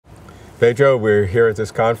Pedro, we're here at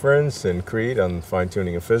this conference in Crete on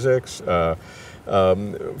fine-tuning of physics. From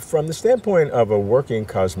the standpoint of a working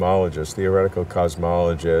cosmologist, theoretical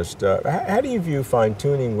cosmologist, how do you view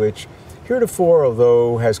fine-tuning, which heretofore,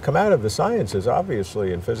 although has come out of the sciences,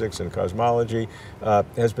 obviously, in physics and cosmology,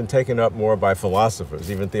 has been taken up more by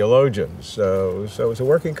philosophers, even theologians. So as a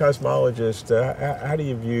working cosmologist, how do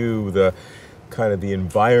you view the kind of the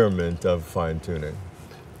environment of fine-tuning?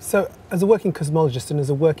 So as a working cosmologist and as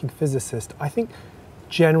a working physicist, I think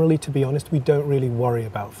generally, to be honest, we don't really worry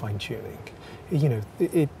about fine-tuning. You know,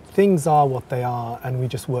 things are what they are and we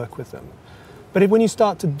just work with them. But when you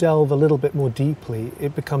start to delve a little bit more deeply,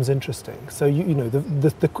 it becomes interesting. So, you know,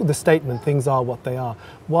 the statement, things are what they are.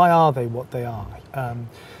 Why are they what they are?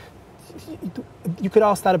 You could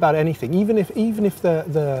ask that about anything, even if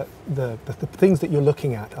the things that you're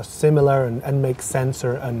looking at are similar and make sense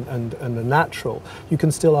and are natural, you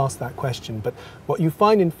can still ask that question. But what you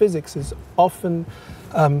find in physics is often,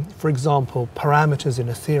 for example, parameters in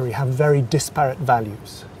a theory have very disparate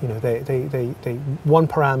values. You know, one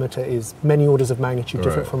parameter is many orders of magnitude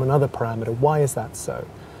different from another parameter. Why is that so?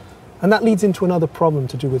 And that leads into another problem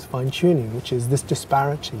to do with fine-tuning, which is this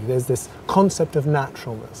disparity. There's this concept of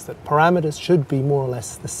naturalness, that parameters should be more or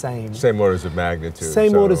less the same. Same orders of magnitude.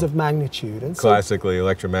 Same orders of magnitude. And classically,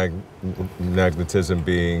 electromagnetism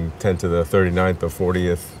being 10 to the 39th or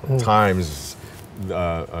 40th times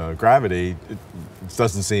gravity, it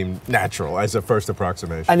doesn't seem natural as a first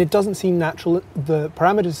approximation. And it doesn't seem natural. The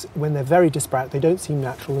parameters, when they're very disparate, they don't seem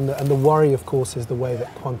natural. And the worry, of course, is the way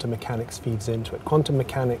that quantum mechanics feeds into it. Quantum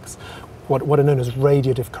mechanics, what are known as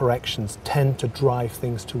radiative corrections, tend to drive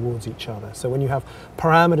things towards each other. So when you have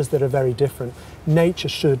parameters that are very different, nature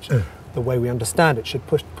should, the way we understand it, should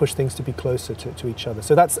push things to be closer to each other.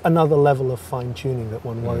 So that's another level of fine-tuning that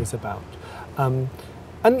one worries about.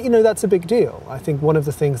 And, you know, that's a big deal. I think one of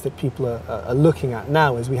the things that people are looking at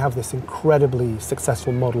now is we have this incredibly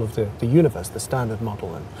successful model of the universe, the standard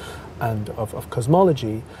model and of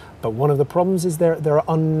cosmology. But one of the problems is there are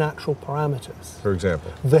unnatural parameters. For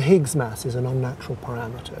example? The Higgs mass is an unnatural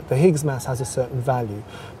parameter. The Higgs mass has a certain value,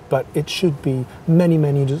 but it should be many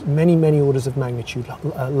orders of magnitude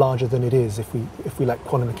larger than it is if we let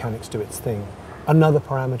quantum mechanics do its thing. Another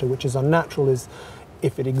parameter which is unnatural is,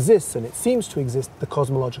 if it exists, and it seems to exist, the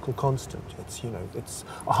cosmological constant. It's, you know, it's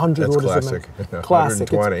 100 That's orders classic. of magnitude.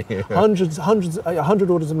 Classic. 120. 100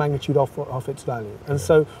 orders of magnitude off its value. And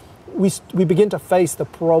so we begin to face the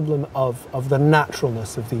problem of the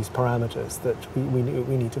naturalness of these parameters that we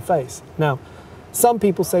need to face. Now, some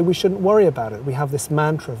people say we shouldn't worry about it. We have this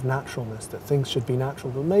mantra of naturalness, that things should be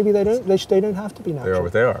natural, but maybe they don't. They don't have to be natural.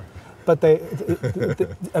 They are what they are.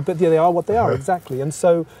 But they are what they are, exactly. And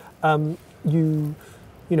so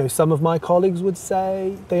you know, some of my colleagues would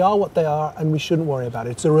say they are what they are and we shouldn't worry about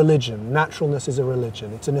it. It's a religion. Naturalness is a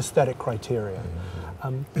religion. It's an aesthetic criteria.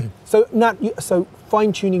 So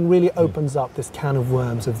fine-tuning really opens up this can of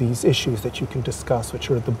worms of these issues that you can discuss, which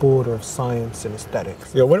are at the border of science and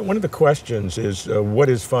aesthetics. Yeah, one of the questions is, what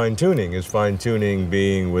is fine-tuning? Is fine-tuning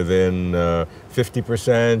being within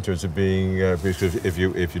 50%, or is it being, because if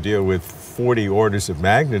you deal with 40 orders of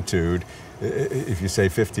magnitude, if you say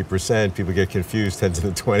 50%, people get confused. 10 to the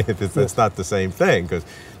 20th, that's not the same thing, because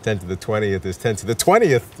 10 to the 20th is 10 to the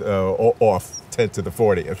 20th off 10 to the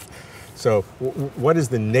 40th. So what is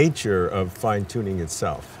the nature of fine-tuning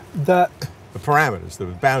itself? The parameters, the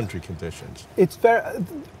boundary conditions. It's very,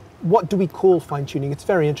 what do we call fine-tuning? It's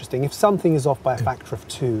very interesting. If something is off by a factor of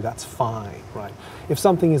 2, that's fine, right? If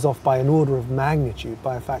something is off by an order of magnitude,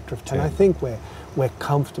 by a factor of 10, I think we're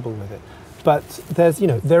comfortable with it. But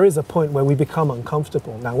there is a point where we become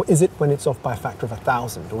uncomfortable. Now, is it when it's off by a factor of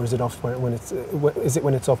 1,000, or is it off when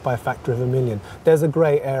it's off by a factor of 1,000,000? There's a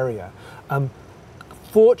grey area.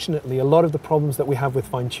 Fortunately, a lot of the problems that we have with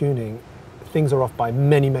fine-tuning, things are off by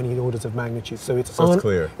many orders of magnitude. So it's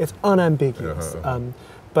clear. It's unambiguous.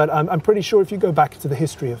 But I'm pretty sure if you go back to the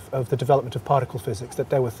history of the development of particle physics, that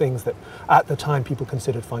there were things that at the time people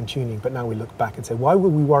considered fine-tuning, but now we look back and say, why were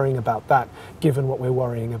we worrying about that given what we're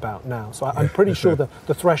worrying about now? So I'm pretty sure the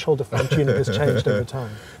threshold of fine-tuning has changed over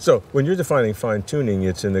time. So when you're defining fine-tuning,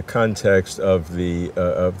 it's in the context of the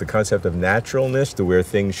concept of naturalness, to where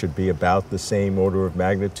things should be about the same order of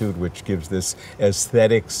magnitude, which gives this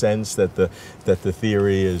aesthetic sense that the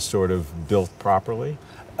theory is sort of built properly?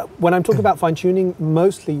 When I'm talking about fine-tuning,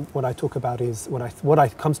 mostly what I talk about is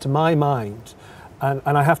what comes to my mind,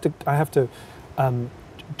 and I have to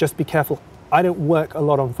just be careful. I don't work a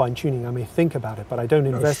lot on fine-tuning. I may think about it, but I don't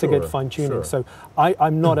investigate fine-tuning. Sure. So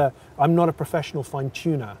I'm not a professional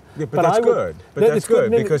fine-tuner. Yeah, but that's good. But that's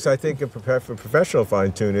good because I think a professional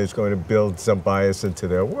fine-tuner is going to build some bias into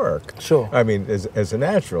their work. Sure. I mean, as a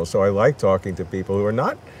natural. So I like talking to people who are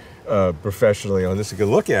not professionally on this. You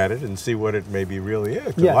can look at it and see what it maybe really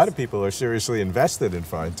is. Yes. A lot of people are seriously invested in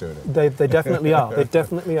fine-tuning. They definitely are. They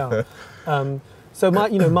definitely are. So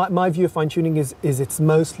my view of fine-tuning is it's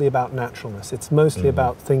mostly about naturalness. It's mostly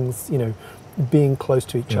about things, being close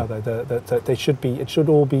to each other. That they should be. It should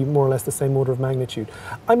all be more or less the same order of magnitude.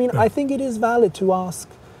 I mean, I think it is valid to ask.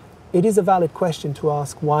 It is a valid question to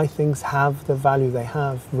ask why things have the value they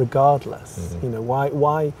have, regardless.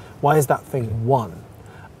 Why is that thing one?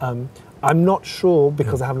 I'm not sure,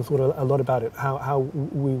 because I haven't thought a lot about it, how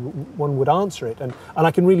one would answer it. And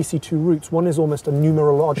I can really see two routes. One is almost a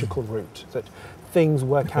numerological route, that things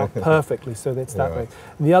work out perfectly, so that it's that way.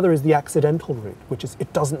 The other is the accidental route, which is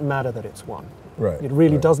it doesn't matter that it's one. Right. It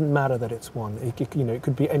really doesn't matter that it's one. It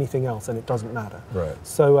could be anything else, and it doesn't matter. Right.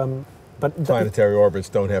 So, but planetary orbits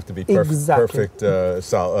don't have to be perfect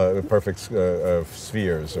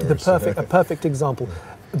spheres. Or a perfect example.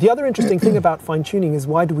 The other interesting thing about fine-tuning is,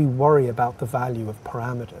 why do we worry about the value of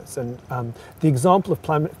parameters? And the example of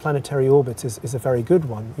planetary orbits is a very good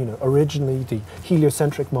one. Originally the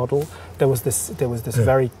heliocentric model, there was this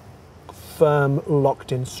very firm,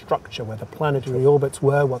 locked-in structure where the planetary orbits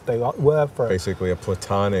were what they were for. Basically a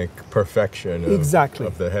Platonic perfection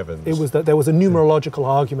of the heavens. It was that there was a numerological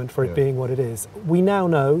argument for it being what it is. We now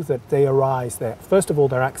know that they arise there. First of all,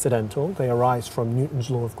 they're accidental. They arise from Newton's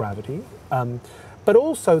law of gravity. But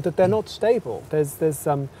also that they're not stable. There's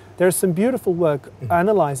some beautiful work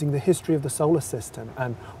analyzing the history of the solar system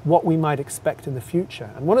and what we might expect in the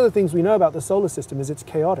future. And one of the things we know about the solar system is it's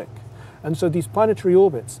chaotic. And so these planetary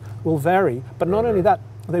orbits will vary, but not only that,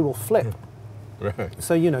 they will flip. Right.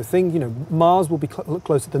 So Mars will be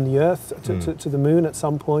closer than the Earth to the Moon at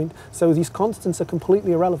some point. So these constants are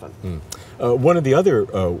completely irrelevant. One of the other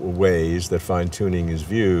ways that fine-tuning is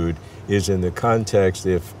viewed is in the context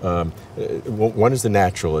one is the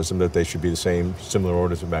naturalism, that they should be the same, similar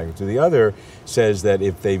orders of magnitude. The other says that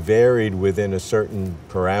if they varied within a certain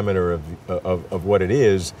parameter of what it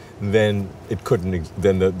is, then it couldn't.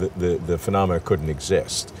 Then the phenomena couldn't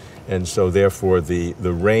exist. And so, therefore, the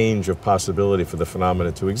range of possibility for the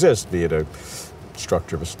phenomena to exist, be it a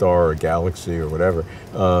structure of a star or a galaxy or whatever,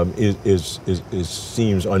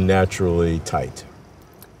 seems unnaturally tight.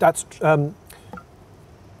 That's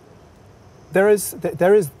there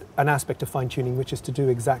is an aspect of fine-tuning which is to do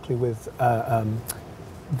exactly with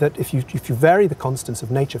that. If you vary the constants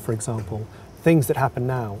of nature, for example, things that happen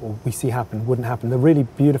now or we see happen wouldn't happen. The really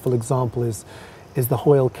beautiful example is the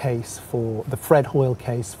Hoyle case the Fred Hoyle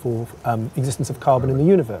case for existence of carbon in the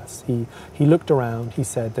universe. He looked around. He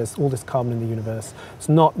said, "There's all this carbon in the universe. It's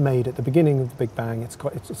not made at the beginning of the Big Bang.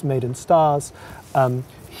 It's made in stars."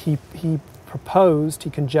 He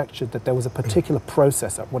conjectured that there was a particular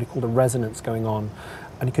process, what he called a resonance, going on,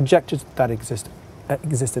 and he conjectured that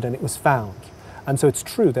existed, and it was found. And so it's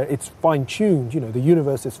true that it's fine-tuned. The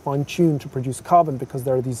universe is fine-tuned to produce carbon because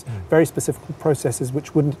there are these very specific processes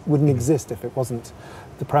which wouldn't exist if it wasn't,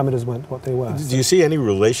 the parameters weren't what they were. Do you see any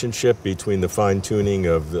relationship between the fine-tuning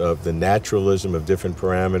of the naturalism of different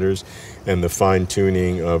parameters and the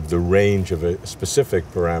fine-tuning of the range of a specific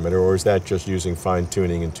parameter, or is that just using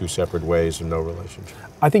fine-tuning in two separate ways and no relationship?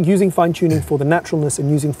 I think using fine-tuning for the naturalness and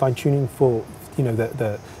using fine-tuning for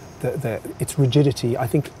its rigidity, I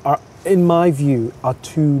think, in my view, are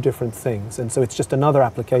two different things. And so it's just another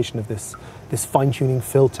application of this fine-tuning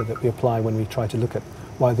filter that we apply when we try to look at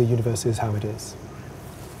why the universe is how it is.